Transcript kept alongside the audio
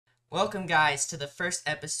Welcome, guys, to the first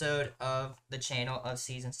episode of the channel of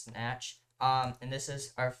Season Snatch. And this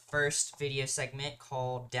is our first video segment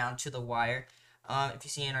called Down to the Wire. If you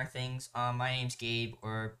see in our things, my name's Gabe,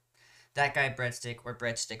 or that guy Breadstick, or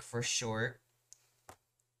Breadstick for short.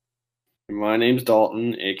 My name's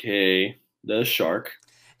Dalton, aka the Shark.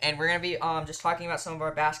 And we're gonna be just talking about some of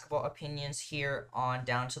our basketball opinions here on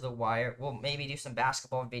Down to the Wire. We'll maybe do some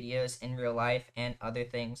basketball videos in real life and other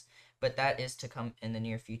things, but that is to come in the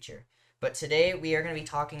near future. But today we are gonna be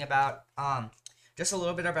talking about just a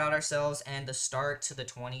little bit about ourselves and the start to the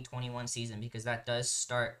 2021 season, because that does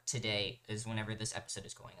start today, is whenever this episode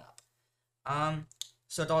is going up.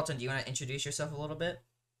 So Dalton, do you want to introduce yourself a little bit?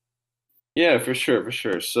 Yeah, for sure, for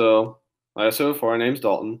sure. So, like I said before, my name's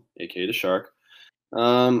Dalton, aka the Shark.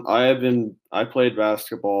 I played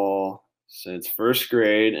basketball since first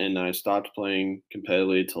grade, and I stopped playing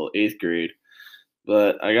competitively till eighth grade.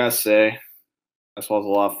 But I gotta say, basketball's a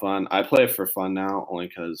lot of fun. I play it for fun now, only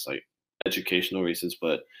because like educational reasons.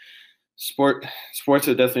 But sports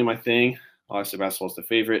are definitely my thing. Obviously, basketball's the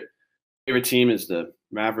favorite team is the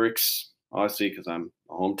Mavericks, obviously, because I'm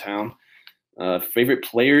a hometown. Favorite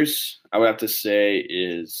players, I would have to say,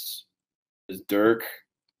 is Dirk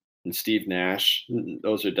and Steve Nash.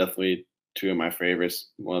 Those are definitely two of my favorites.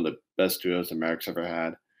 One of the best duos the Mavericks ever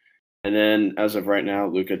had. And then, as of right now,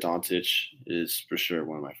 Luka Doncic is for sure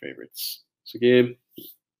one of my favorites. So, Gabe,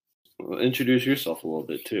 introduce yourself a little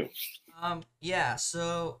bit too. Yeah,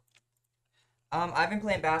 so I've been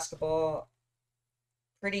playing basketball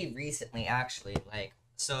pretty recently, actually.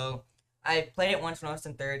 So I played it once when I was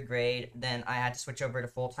in third grade. Then I had to switch over to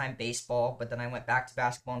full-time baseball, but then I went back to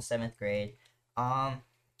basketball in seventh grade. Um,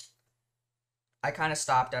 I kind of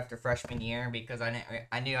stopped after freshman year because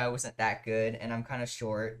I knew I wasn't that good, and I'm kind of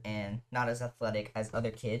short and not as athletic as other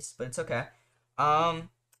kids, but it's okay. Um,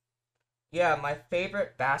 yeah, my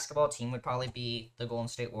favorite basketball team would probably be the Golden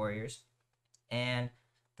State Warriors, and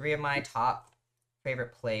three of my top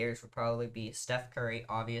favorite players would probably be Steph Curry,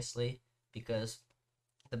 obviously, because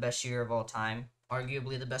the best shooter of all time,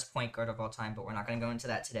 arguably the best point guard of all time, but we're not going to go into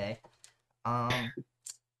that today. Um,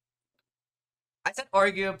 I said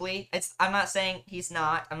arguably. I'm not saying he's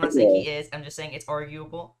not. I'm not saying he is. I'm just saying it's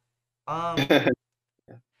arguable. Um,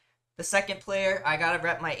 the second player, I gotta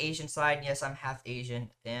rep my Asian side. Yes, I'm half Asian,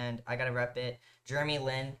 and I gotta rep it. Jeremy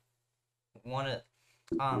Lin, one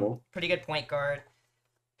of pretty good point guard.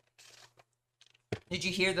 Did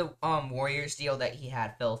you hear the Warriors deal that he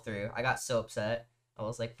had fell through? I got so upset. I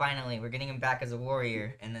was like, finally, we're getting him back as a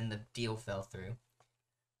Warrior, and then the deal fell through.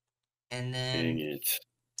 And Dang then, it.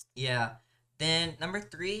 yeah. Then number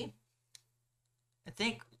three, I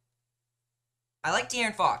think I like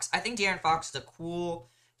De'Aaron Fox. I think De'Aaron Fox is a cool.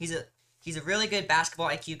 He's a he's a really good basketball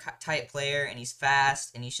IQ type player, and he's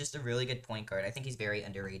fast, and he's just a really good point guard. I think he's very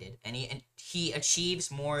underrated, and he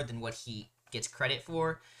achieves more than what he gets credit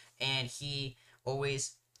for, and he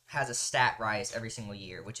always has a stat rise every single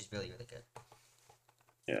year, which is really good.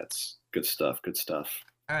 Yeah, it's good stuff. Good stuff.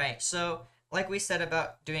 All right, so like we said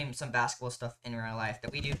about doing some basketball stuff in real life,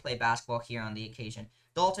 that we do play basketball here on the occasion.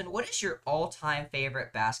 Dalton, what is your all-time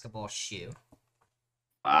favorite basketball shoe?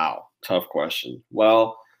 Wow, tough question.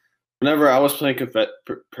 Well, whenever I was playing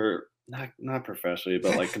not professionally,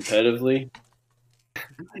 but like competitively,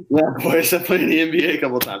 yeah, boys, I played in the NBA a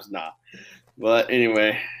couple of times. Nah, but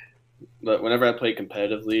anyway, but whenever I played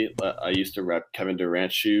competitively, I used to rep Kevin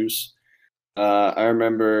Durant shoes. I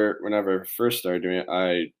remember whenever I first started doing it,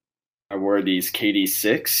 I wore these KD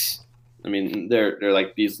 6. I mean, they're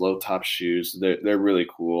like these low top shoes. They're really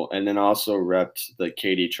cool. And then also repped the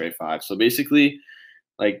KD Trey 5. So basically,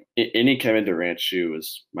 like any Kevin Durant shoe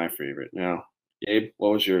was my favorite. Now, Gabe,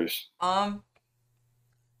 what was yours? Um,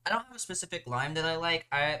 I don't have a specific line that I like.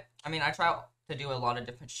 I mean, I try to do a lot of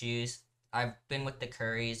different shoes. I've been with the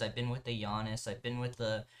Currys. I've been with the Giannis. I've been with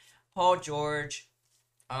the Paul George.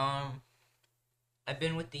 Um, I've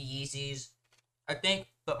been with the Yeezys. I think,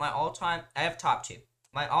 but I have top two.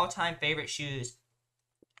 My all-time favorite shoes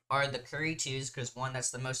are the Curry 2s, because one,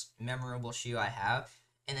 that's the most memorable shoe I have.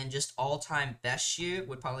 And then just all-time best shoe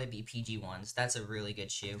would probably be PG 1s. That's a really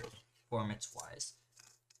good shoe, performance-wise.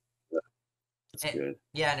 That's And, good.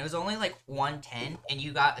 yeah, and it was only like 110, and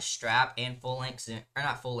you got a strap and full-length zoom, or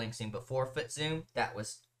not full-length zoom, but 4-foot zoom. That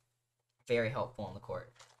was very helpful on the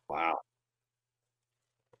court. Wow,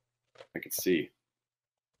 I could see.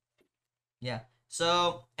 Yeah.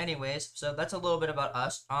 So, anyways, so that's a little bit about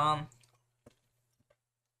us.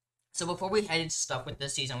 So before we head into stuff with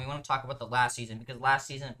this season, we want to talk about the last season, because last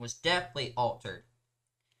season was definitely altered.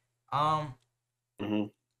 Um, Hmm.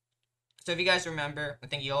 so if you guys remember, I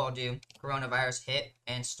think you all do, coronavirus hit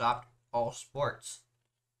and stopped all sports.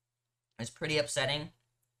 It's pretty upsetting.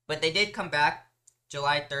 But they did come back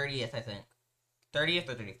July 30th, I think. 30th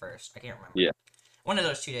or 31st. I can't remember. Yeah, One of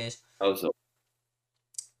those 2 days. that was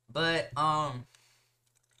But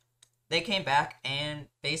they came back and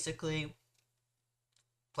basically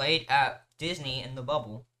played at Disney in the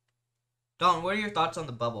bubble. Don, what are your thoughts on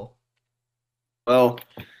the bubble? well.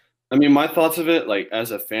 I mean, my thoughts of it, like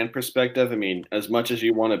as a fan perspective, I mean, as much as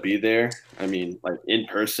you want to be there, I mean, like in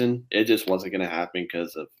person, it just wasn't going to happen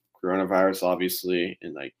because of coronavirus, obviously,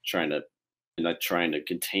 and like trying to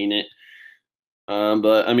contain it.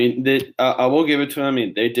 But I mean, I will give it to them. I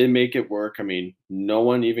mean, they did make it work. I mean, no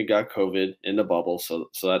one even got COVID in the bubble, so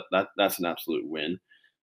that's an absolute win.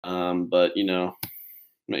 But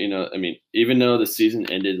I mean, even though the season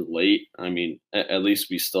ended late, I mean, at least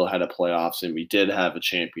we still had a playoffs and we did have a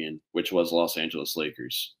champion, which was Los Angeles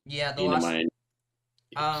Lakers. Yeah, the You know, last my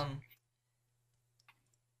um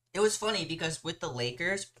it was funny because with the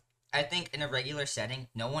Lakers, I think in a regular setting,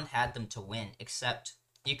 no one had them to win except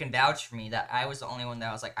you can vouch for me that I was the only one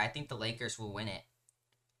that was like, I think the Lakers will win it.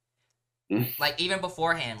 Like even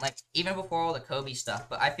beforehand, like even before all the Kobe stuff.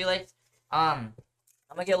 But I feel like I'm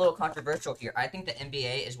gonna get a little controversial here. I think the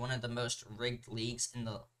NBA is one of the most rigged leagues in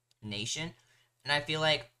the nation. And I feel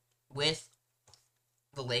like with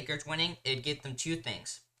the Lakers winning, it'd give them two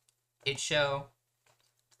things. It'd show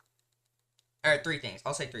or three things.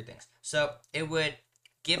 I'll say three things. So it would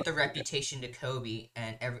give the reputation to Kobe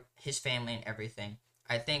and his family and everything.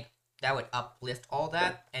 I think that would uplift all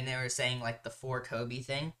that. And they were saying like the for Kobe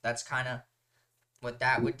thing. That's kind of what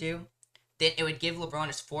that would do. Then it would give LeBron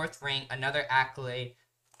his fourth ring, another accolade,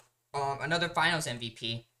 another Finals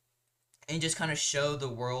MVP, and just kind of show the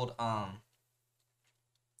world,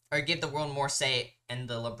 or give the world more say in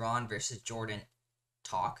the LeBron versus Jordan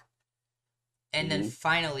talk. And then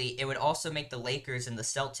finally, it would also make the Lakers and the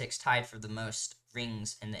Celtics tied for the most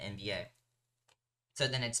rings in the NBA. So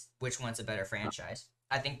then it's which one's a better franchise.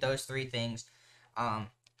 I think those three things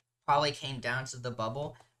probably came down to the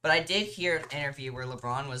bubble. But I did hear an interview where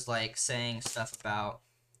LeBron was like saying stuff about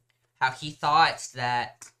how he thought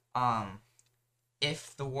that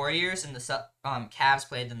if the Warriors and the Cavs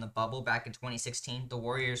played in the bubble back in 2016, the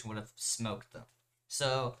Warriors would have smoked them.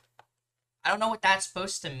 So I don't know what that's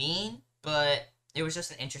supposed to mean, but it was just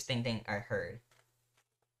an interesting thing I heard.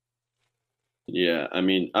 Yeah, I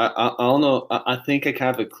mean, I don't know. I think I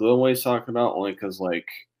have a clue what he's talking about, only because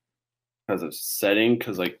of setting,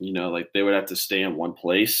 because like they would have to stay in one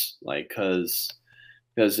place, like because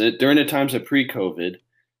during the times of pre-COVID,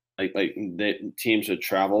 like the teams would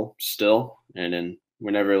travel still, and then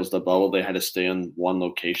whenever it was the bubble, they had to stay in one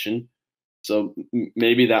location. So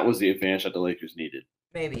maybe that was the advantage that the Lakers needed.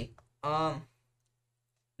 Maybe. No,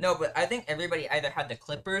 but I think everybody either had the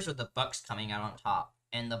Clippers or the Bucks coming out on top,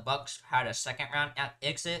 and the Bucks had a second round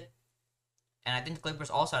exit, and I think the Clippers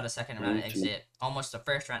also had a second round exit, almost a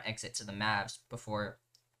first round exit to the Mavs before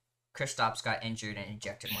Kristaps got injured and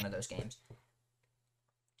ejected one of those games.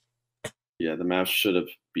 Yeah, the Mavs should have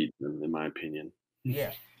beat them, in my opinion.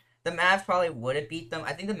 Yeah. The Mavs probably would have beat them.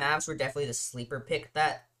 I think the Mavs were definitely the sleeper pick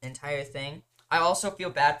that entire thing. I also feel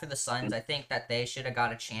bad for the Suns. I think that they should have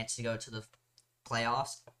got a chance to go to the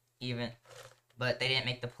playoffs, even, but they didn't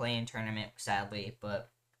make the play-in tournament, sadly. But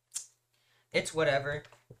it's whatever.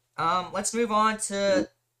 Let's move on to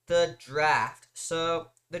the draft. So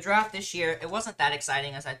the draft this year, it wasn't that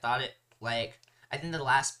exciting as I thought it. Like, I think the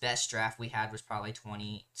last best draft we had was probably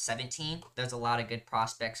 2017. There's a lot of good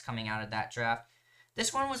prospects coming out of that draft.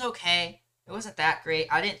 This one was okay. It wasn't that great.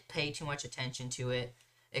 I didn't pay too much attention to it,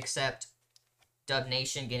 except Dub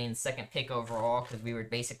Nation getting the second pick overall because we were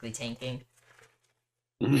basically tanking.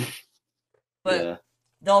 But Yeah.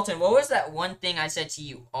 Dalton, what was that one thing I said to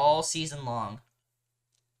you all season long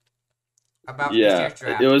about this year's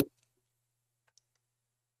draft? It was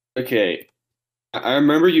okay. I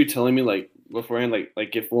remember you telling me like beforehand,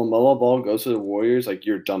 like if LaMelo Ball goes to the Warriors, like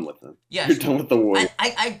you're done with him. Yes. You're done with the Warriors.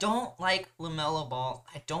 I don't like LaMelo Ball.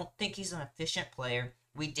 I don't think he's an efficient player.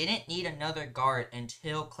 We didn't need another guard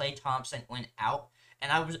until Klay Thompson went out,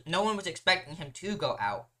 and no one was expecting him to go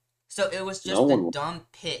out. So it was just a dumb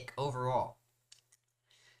pick overall.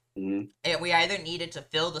 Mm-hmm. And we either needed to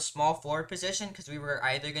fill the small forward position because we were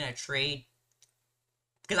either going to trade.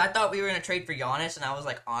 Because I thought we were going to trade for Giannis, and I was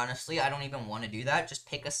like, honestly, I don't even want to do that. Just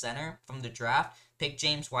pick a center from the draft, pick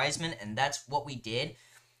James Wiseman, and that's what we did.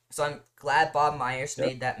 So I'm glad Bob Myers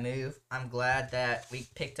made that move. I'm glad that we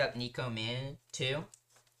picked up Nico Mann, too.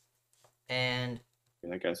 And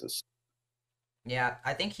that guy's a... Yeah,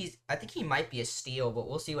 I think he might be a steal, but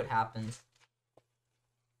we'll see what happens.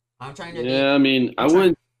 I'm trying to I mean, I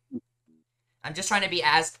wouldn't... I'm just trying to be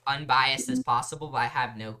as unbiased as possible, but I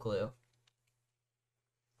have no clue.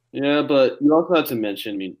 Yeah, but you also have to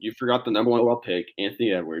mention. I mean, you forgot the number one overall pick,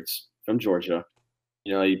 Anthony Edwards from Georgia.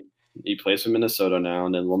 You know, he plays for Minnesota now,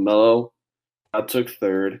 and then Lamelo took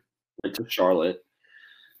third, went to Charlotte.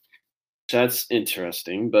 That's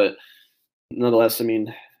interesting, but nonetheless, I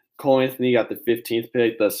mean, Cole Anthony got the 15th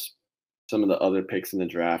pick. That's some of the other picks in the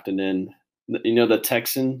draft, and then the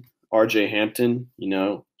Texan R.J. Hampton.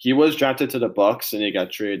 He was drafted to the Bucks, and he got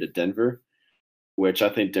traded to Denver, which I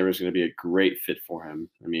think Denver's going to be a great fit for him.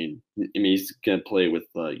 I mean, he's going to play with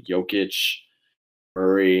Jokic,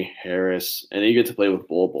 Murray, Harris, and he get to play with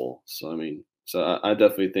Bol. So I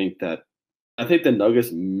definitely think that I think the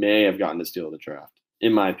Nuggets may have gotten the steal of the draft,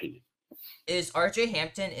 in my opinion. Is RJ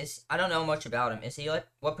Hampton is I don't know much about him. Is he like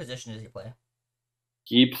what position does he play?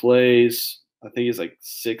 He plays, I think he's like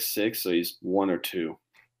 6'6", so he's 1 or 2.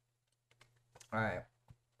 All right.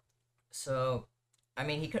 So, I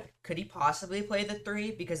mean, he could he possibly play the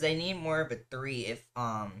three because they need more of a three if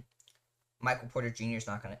Michael Porter Jr.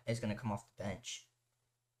 is gonna come off the bench.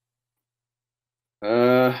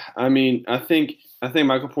 I think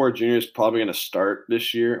Michael Porter Jr. is probably going to start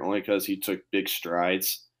this year only because he took big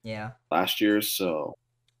strides Yeah. last year. So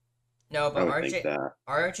No, I but would think that.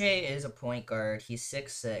 RJ is a point guard. He's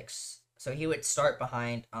 6'6", so he would start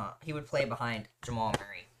behind. He would play behind Jamal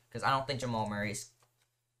Murray because I don't think Jamal Murray's.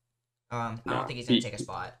 I don't No, think he's gonna take a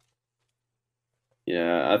spot.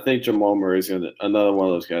 yeah, I think Jamal Murray is another one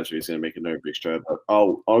of those guys where he's gonna make another big stride. But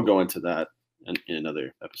I'll go into that in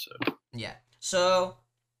another episode. Yeah. So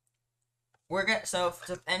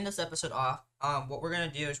to end this episode off, what we're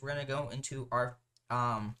gonna do is we're gonna go into our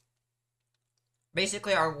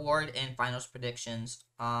basically our award and finals predictions.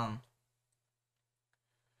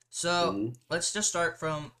 So Mhm. let's just start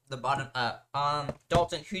from the bottom up.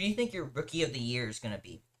 Dalton, who do you think your rookie of the year is gonna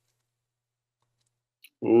be?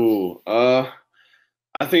 Ooh,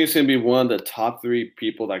 I think it's gonna be one of the top three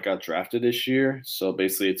people that got drafted this year. So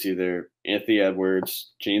basically, it's either Anthony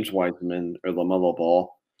Edwards, James Wiseman, or Lamelo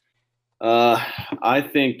Ball. Uh, I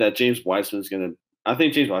think that James Wiseman's gonna. I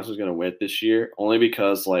think James Wiseman's gonna win it this year, only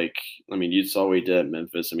because, you saw what he did at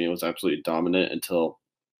Memphis. I mean, it was absolutely dominant until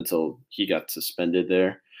he got suspended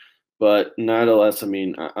there. But nonetheless,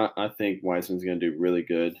 I think Wiseman's gonna do really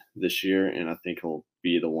good this year, and I think he'll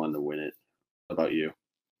be the one to win it. How about you?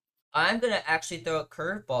 I'm gonna actually throw a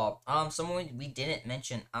curveball. Someone we didn't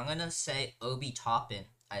mention. I'm gonna say Obi Toppin.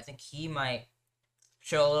 I think he might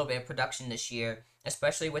show a little bit of production this year,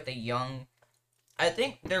 especially with a young. I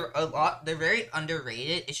think They're very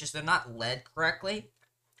underrated. It's just they're not led correctly.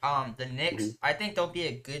 The Mhm, Knicks. I think they'll be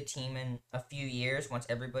a good team in a few years once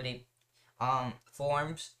everybody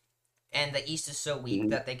forms. And the East is so weak mhm.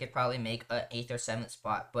 that they could probably make a eighth or seventh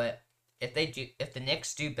spot. But if the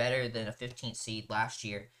Knicks do better than a 15th seed last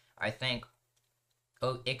year, I think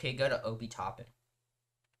it could go to Obi Toppin.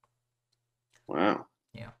 Wow,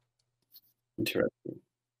 Yeah. interesting.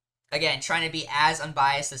 Again, trying to be as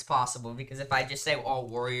unbiased as possible because if I just say all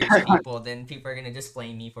Warriors people, then people are gonna just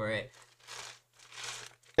blame me for it.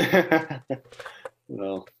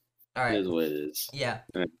 Well, All it right. is what it is. Yeah.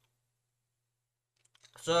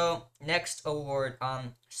 So next award,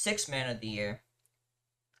 sixth man of the year.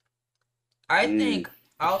 I Mm, think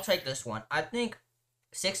I'll take this one. I think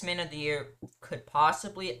sixth man of the year could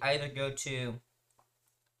possibly either go to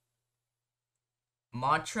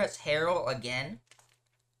Montrezl Harrell again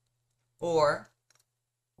or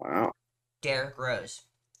wow. Derrick Rose.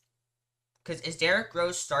 Because is Derrick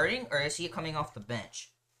Rose starting or is he coming off the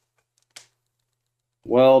bench?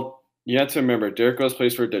 Well, you have to remember, Derrick Rose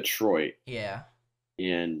plays for Detroit, Yeah.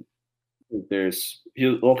 and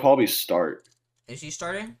he'll probably start. Is he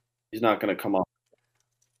starting? He's not going to come off.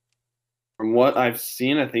 From what I've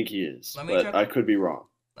seen, I think he is, Let me but check. I could be wrong.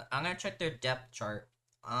 I'm gonna check their depth chart.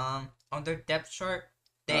 On their depth chart,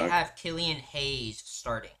 they Uh, have Killian Hayes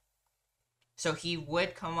starting, so he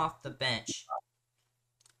would come off the bench.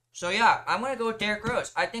 So yeah, I'm gonna go with Derrick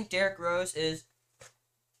Rose. I think Derrick Rose is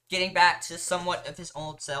getting back to somewhat of his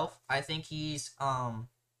old self. I think he's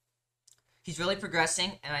really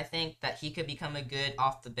progressing, and I think that he could become a good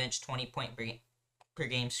off the bench 20 point per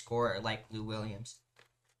game scorer like Lou Williams.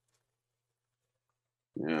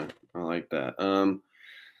 yeah, I like that.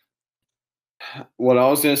 What I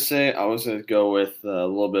was gonna say, I was gonna go with a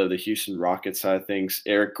little bit of the Houston Rockets side of things.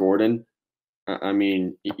 Eric Gordon.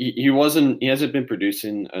 He hasn't been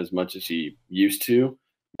producing as much as he used to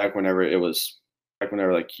back whenever it was back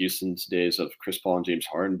whenever like Houston's days of Chris Paul and James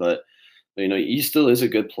Harden, but he still is a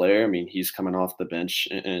good player. I mean, he's coming off the bench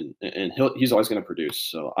and he's always going to produce.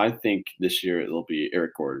 So I think this year it'll be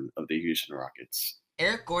Eric Gordon of the Houston Rockets.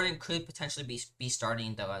 Eric Gordon could potentially be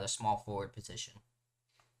starting though at a small forward position.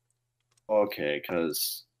 Okay,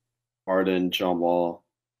 because Harden, John Wall,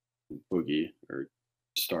 Boogie are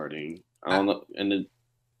starting. I A- don't know. And then,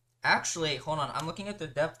 Actually, hold on. I'm looking at the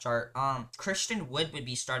depth chart. Christian Wood would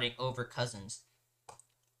be starting over Cousins.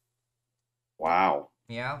 wow,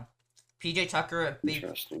 Yeah. PJ Tucker would be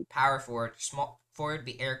interesting. power forward. Small forward would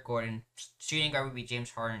be Eric Gordon. Shooting guard would be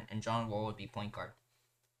James Harden, and John Wall would be point guard.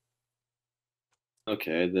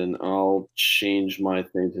 Okay, then I'll change my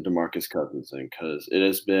thing to DeMarcus Cousins then, because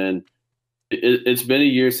it's been a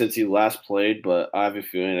year since he last played, but I have a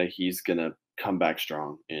feeling that he's gonna come back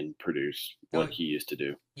strong and produce Oh, what he used to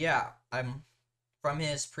do. yeah. I'm from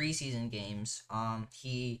his preseason games.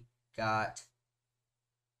 Got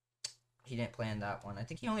he didn't play in that one. I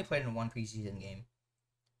think he only played in one preseason game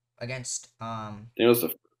against I think it was the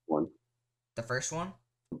first one, the first one.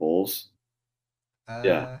 the Bulls.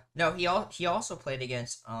 Yeah, No, he also played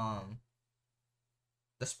against the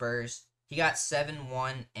Spurs. He got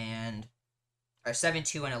 7-1 and or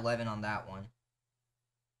 7-2 and 11 on that one.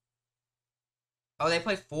 Oh, they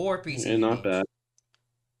played four and preseason not games.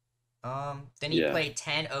 bad. Then he Yeah, played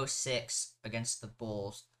 10-06 against the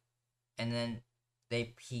Bulls, and then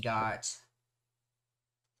he got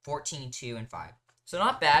 14-2 and 5. So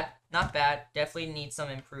not bad, not bad. Definitely needs some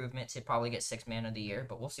improvement to probably get sixth man of the year,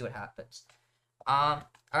 but we'll see what happens. All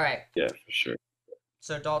right. yeah, for sure.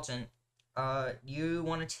 So Dalton, you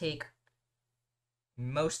want to take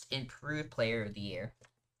most improved player of the year?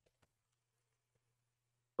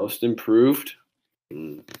 Most improved.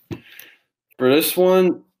 Mm. For this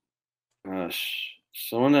one, gosh,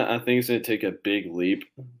 someone that I think is going to take a big leap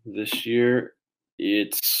this year,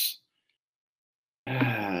 it's,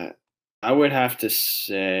 I would have to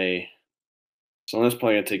say, someone that's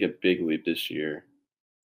probably going to take a big leap this year.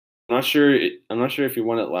 I'm not sure if he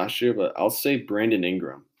won it last year, but I'll say Brandon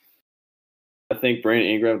Ingram. I think Brandon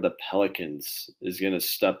Ingram of the Pelicans is going to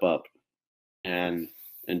step up and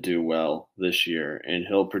do well this year, and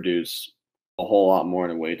he'll produce a whole lot more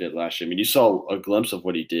than what he did last year. I mean, you saw a glimpse of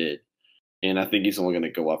what he did, and I think he's only going to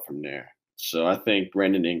go up from there. So I think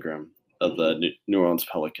Brandon Ingram of the New Orleans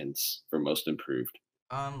Pelicans for most improved.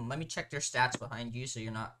 Let me check their stats behind you so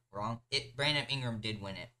you're not wrong. Brandon Ingram did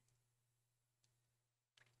win it.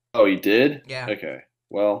 Oh, he did? Yeah. Okay.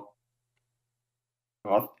 Well,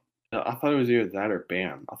 I thought it was either that or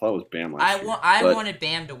Bam. I thought it was Bam last year. I But wanted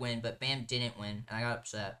Bam to win, but Bam didn't win, and I got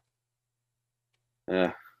upset.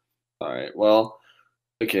 yeah, all right. Well,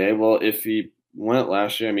 okay. Well, if he won it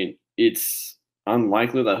last year, I mean, it's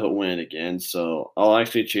unlikely that he'll win it again. So I'll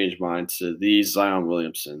actually change mine to the Zion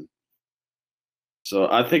Williamson. So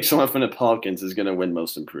I think someone from the Pelicans is going to win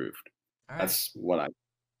most improved. All right. That's what I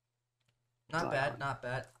Not bad, Zion. not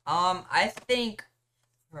bad. I think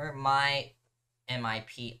for my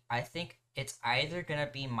MIP, I think it's either gonna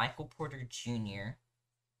be Michael Porter Jr.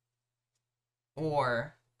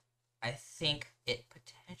 or I think it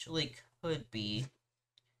potentially could be.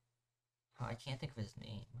 Oh, I can't think of his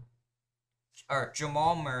name. Or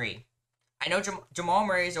Jamal Murray. I know Jamal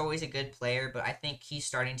Murray is always a good player, but I think he's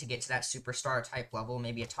starting to get to that superstar type level,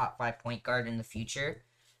 maybe a top 5 point guard in the future.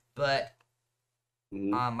 But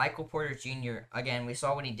Mhm. Michael Porter Jr., again, we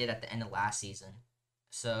saw what he did at the end of last season.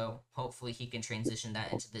 So hopefully he can transition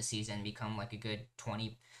that into this season and become like a good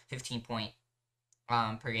 20, 15 point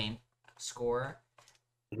per game scorer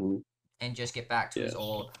Mhm. and just get back to his Yes.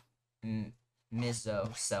 old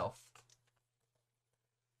Mizzo self.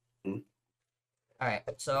 Mhm. All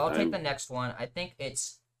right, so I'll take I'm the next one. I think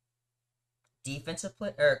it's defensive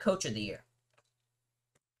play or coach of the year.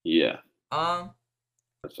 yeah. Um,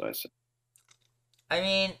 That's what I said. I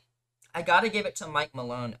mean, I gotta give it to Mike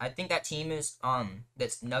Malone. I think that team is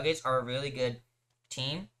that's Nuggets are a really good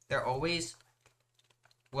team. They're always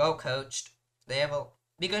well coached. They have a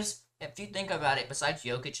because if you think about it, besides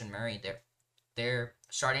Jokic and Murray, their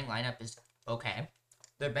starting lineup is okay.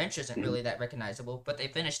 Their bench isn't Mhm. really that recognizable, but they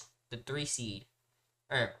finished the 3 seed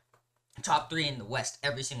or top 3 in the West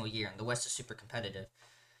every single year, and the West is super competitive. Mhm.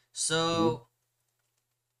 So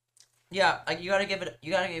yeah, like you gotta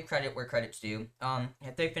give credit where credit's due.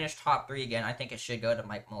 If they finish top 3 again, I think it should go to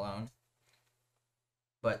Mike Malone.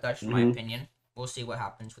 But that's my Mhm. opinion. We'll see what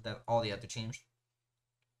happens with all the other teams.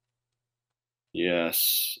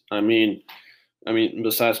 Yes.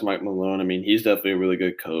 Besides Mike Malone, I mean, he's definitely a really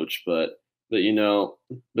good coach, but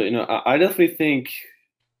I definitely think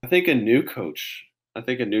a new coach. I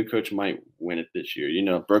think a new coach might win it this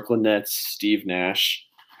year. Brooklyn Nets, Steve Nash.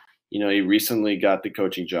 He recently got the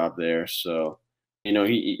coaching job there, so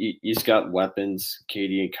he's got weapons,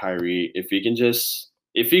 KD and Kyrie.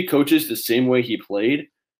 If he coaches the same way he played,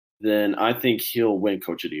 then I think he'll win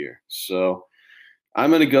Coach of the Year. So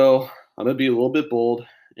I'm gonna go. I'm gonna be a little bit bold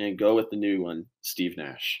and go with the new one, Steve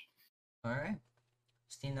Nash. All right.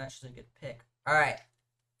 Steve Nash is a good pick. All right.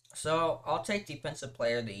 So I'll take Defensive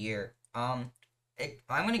Player of the Year. I'm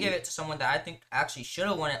gonna give it to someone that I think actually should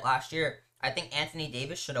have won it last year. I think Anthony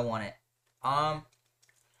Davis should have won it. I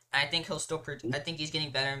think he'll still. I think he's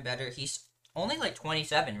getting better and better. He's only like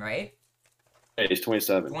 27, right? Hey, he's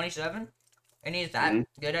 27. 27, and he's that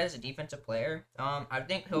good as a defensive player. I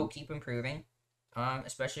think he'll keep improving.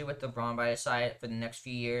 Especially with LeBron by his side for the next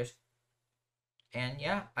few years. And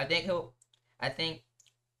yeah, I think he'll. I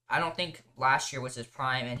don't think last year was his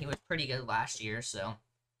prime, and he was pretty good last year. So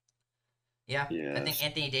yeah, I think Yes.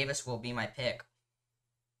 Anthony Davis will be my pick.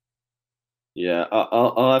 Yeah,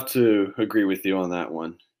 I'll have to agree with you on that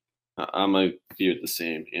one. I'm gonna view it the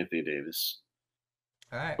same, Anthony Davis.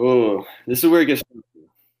 All right. Oh, this is where it gets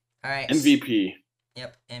All right. MVP.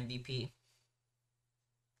 Yep, MVP.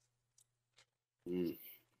 Mm.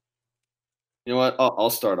 You know what? I'll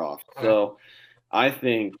start off. So I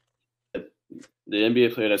think that the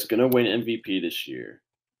NBA player that's gonna win MVP this year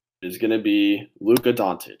is gonna be Luka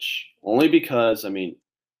Doncic. Only because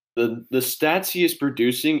the stats he is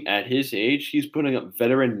producing at his age, he's putting up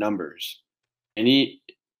veteran numbers.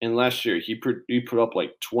 And last year he put up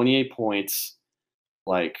like 28 points,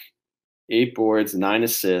 like 8 boards, 9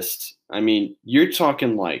 assists. I mean, you're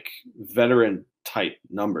talking like veteran type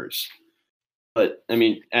numbers. But I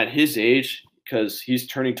mean, at his age, because he's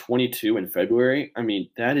turning 22 in February,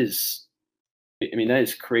 that is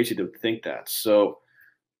crazy to think that. So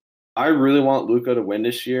I really want Luca to win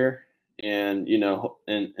this year, and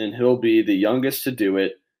and he'll be the youngest to do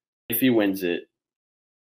it if he wins it,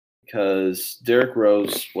 because Derrick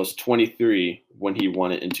Rose was 23 when he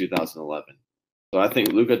won it in 2011. So I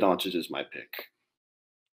think Luka Doncic is my pick.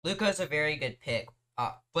 Luka is a very good pick.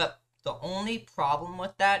 But the only problem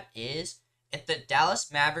with that is if the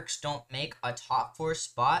Dallas Mavericks don't make a top four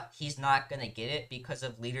spot, he's not gonna get it because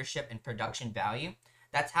of leadership and production value.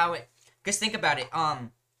 That's how it. Because think about it.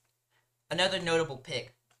 Another notable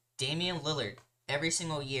pick, Damian Lillard. Every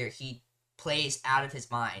single year he plays out of his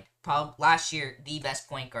mind. Probably last year the best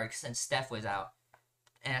point guard since Steph was out,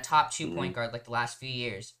 and a top two point guard like the last few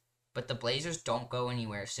years. But the Blazers don't go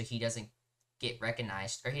anywhere, so he doesn't get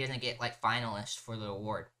recognized, or he doesn't get like finalist for the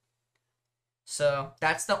award. So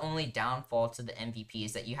that's the only downfall to the MVP,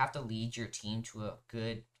 is that you have to lead your team to a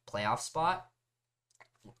good playoff spot.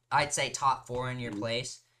 I'd say top four in your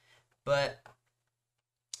place, but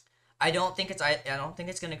I don't think it's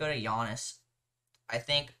gonna go to Giannis. I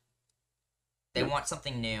think they want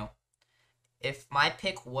something new. If my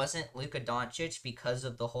pick wasn't Luka Doncic because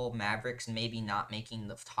of the whole Mavericks maybe not making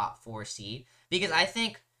the top four seed, because I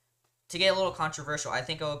think, to get a little controversial, I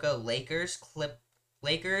think it will go Lakers,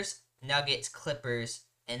 Nuggets, Clippers,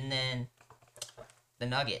 and then the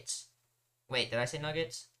Nuggets. Wait, did I say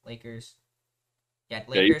Nuggets? Lakers. Yeah,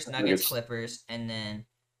 Lakers, Nuggets, Clippers, and then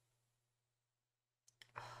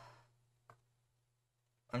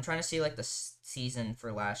I'm trying to see like the season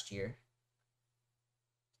for last year.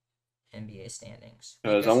 NBA standings.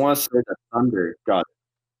 Because I want to say the Thunder got it.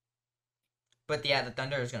 But yeah, the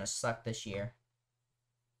Thunder is gonna suck this year.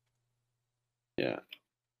 Yeah.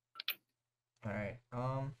 All right.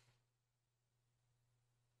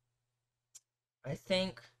 I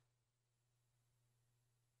think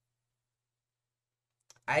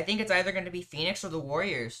it's either going to be Phoenix or the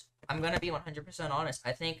Warriors. I'm going to be 100% honest.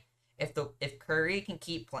 I think if Curry can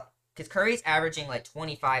keep playing, because Curry's averaging like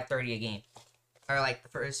 25, 30 a game, or like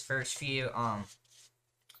for his first few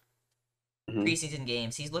preseason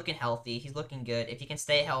games, he's looking healthy. He's looking good. If he can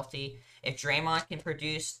stay healthy, if Draymond can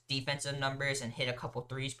produce defensive numbers and hit a couple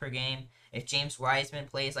threes per game, if James Wiseman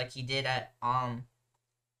plays like he did at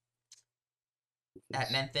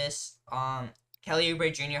Memphis, Kelly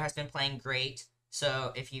Oubre Jr. has been playing great.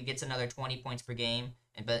 So if he gets another 20 points per game,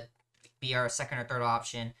 but be our second or third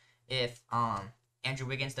option, if Andrew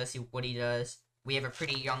Wiggins does what he does, we have a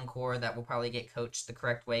pretty young core that will probably get coached the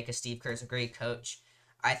correct way because Steve Kerr's a great coach.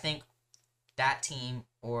 I think that team,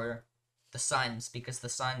 or the Suns, because the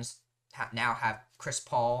Suns now have Chris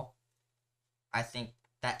Paul, I think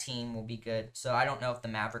that team will be good. So I don't know if the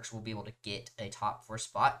Mavericks will be able to get a top four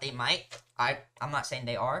spot. They might. I'm not saying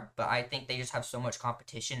they are, but I think they just have so much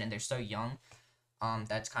competition and they're so young.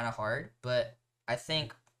 That's kind of hard. But I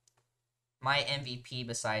think my MVP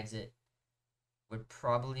besides it would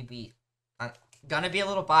probably be. I'm gonna be a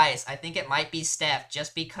little biased. I think it might be Steph,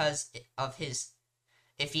 just because of his.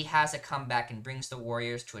 If he has a comeback and brings the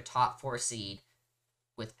Warriors to a top four seed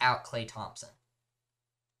without Klay Thompson.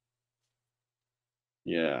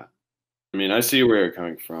 Yeah. I mean, I see where you're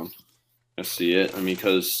coming from. I see it. I mean,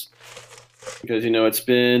 because it's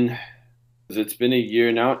been a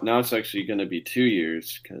year now. Now it's actually going to be 2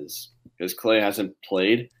 years because because Clay hasn't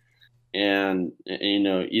played, and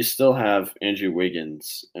you still have Andrew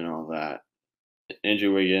Wiggins and all that.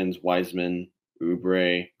 Andrew Wiggins, Wiseman,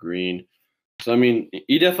 Oubre, Green. So I mean,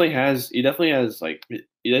 he definitely has like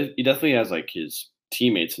he definitely has like his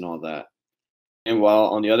teammates and all that. And while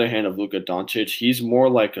on the other hand of Luka Doncic, he's more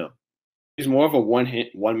of a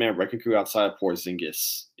one man wrecking crew outside of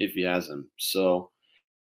Porzingis if he has him. So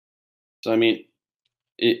I mean,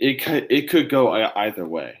 it could go either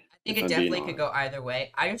way I think if it I'm being definitely could honest. go either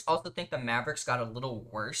way. I just also think the Mavericks got a little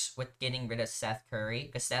worse with getting rid of Seth Curry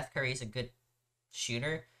because Seth Curry is a good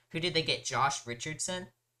shooter. Who did they get? Josh Richardson.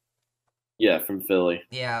 Yeah, from Philly.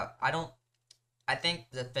 Yeah, I don't. I think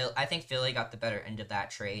Philly got the better end of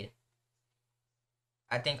that trade.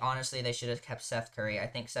 I think honestly they should have kept Seth Curry. I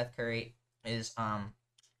think Seth Curry is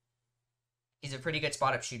he's a pretty good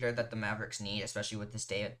spot up shooter that the Mavericks need, especially with this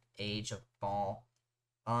day age of ball.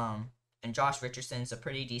 And Josh Richardson's a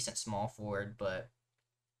pretty decent small forward, but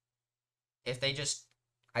if they just,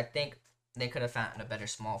 I think they could have found a better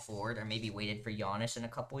small forward or maybe waited for Giannis in a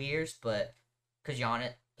couple years, but because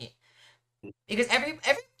because every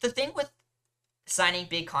the thing with signing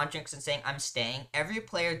big contracts and saying I'm staying, every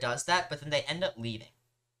player does that, but then they end up leaving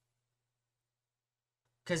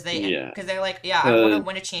Yeah. because they're like, yeah, I want to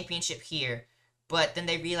win a championship here, but then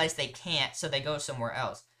they realize they can't, so they go somewhere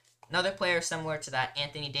else. Another player similar to that,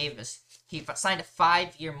 Anthony Davis, he signed a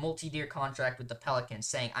 5-year, multi-year contract with the Pelicans,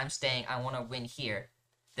 saying, "I'm staying. I want to win here."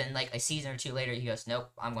 Then, like a season or two later, he goes,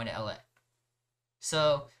 "Nope, I'm going to LA."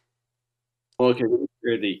 So, Well, okay,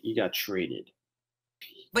 he got traded.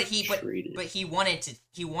 but he but Traded. but he wanted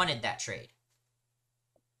that trade.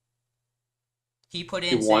 He put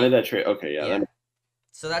He in wanted saying, that trade. Okay, yeah. yeah.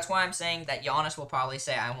 So that's why I'm saying that Giannis will probably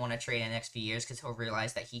say, "I want to trade in the next few years," because he'll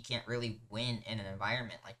realize that he can't really win in an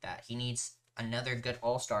environment like that. He needs another good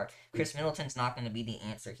All Star. Chris Middleton's not going to be the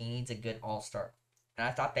answer. He needs a good All Star. And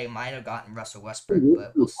I thought they might have gotten Russell Westbrook,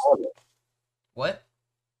 but what?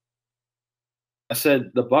 I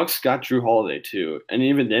said the Bucks got Drew Holiday too, and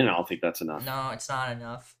even then, I don't think that's enough. No, it's not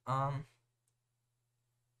enough.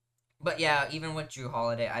 But yeah, even with Drew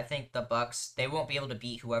Holiday, I think the Bucks they won't be able to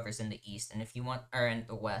beat whoever's in the East, and if you want or in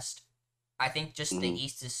the West, I think just the Mhm.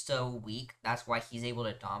 East is so weak. That's why he's able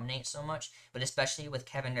to dominate so much. But especially with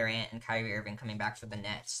Kevin Durant and Kyrie Irving coming back for the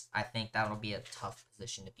Nets, I think that'll be a tough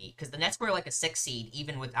position to beat because the Nets were like a 6 seed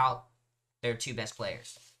even without their two best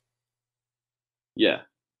players. Yeah,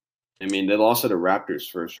 I mean they lost to the Raptors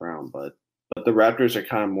first round, but the Raptors are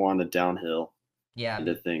kind of more on the downhill Yeah,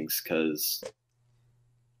 into things because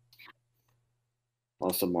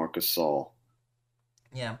lost to Marcus Saul.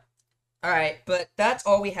 yeah. All right, but that's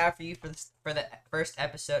all we have for you for the first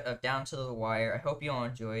episode of Down to the Wire. I hope you all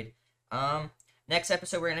enjoyed. Um, Next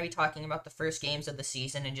episode we're gonna be talking about the first games of the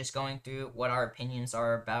season and just going through what our opinions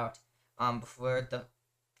are about before the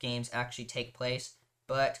games actually take place.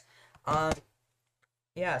 But um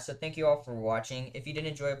yeah, so thank you all for watching. If you did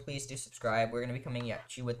enjoy, please do subscribe. We're gonna be coming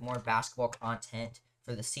at you with more basketball content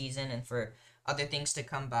for the season and for other things to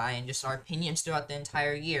come by and just our opinions throughout the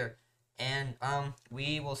entire year. And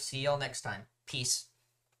we will see y'all next time. Peace.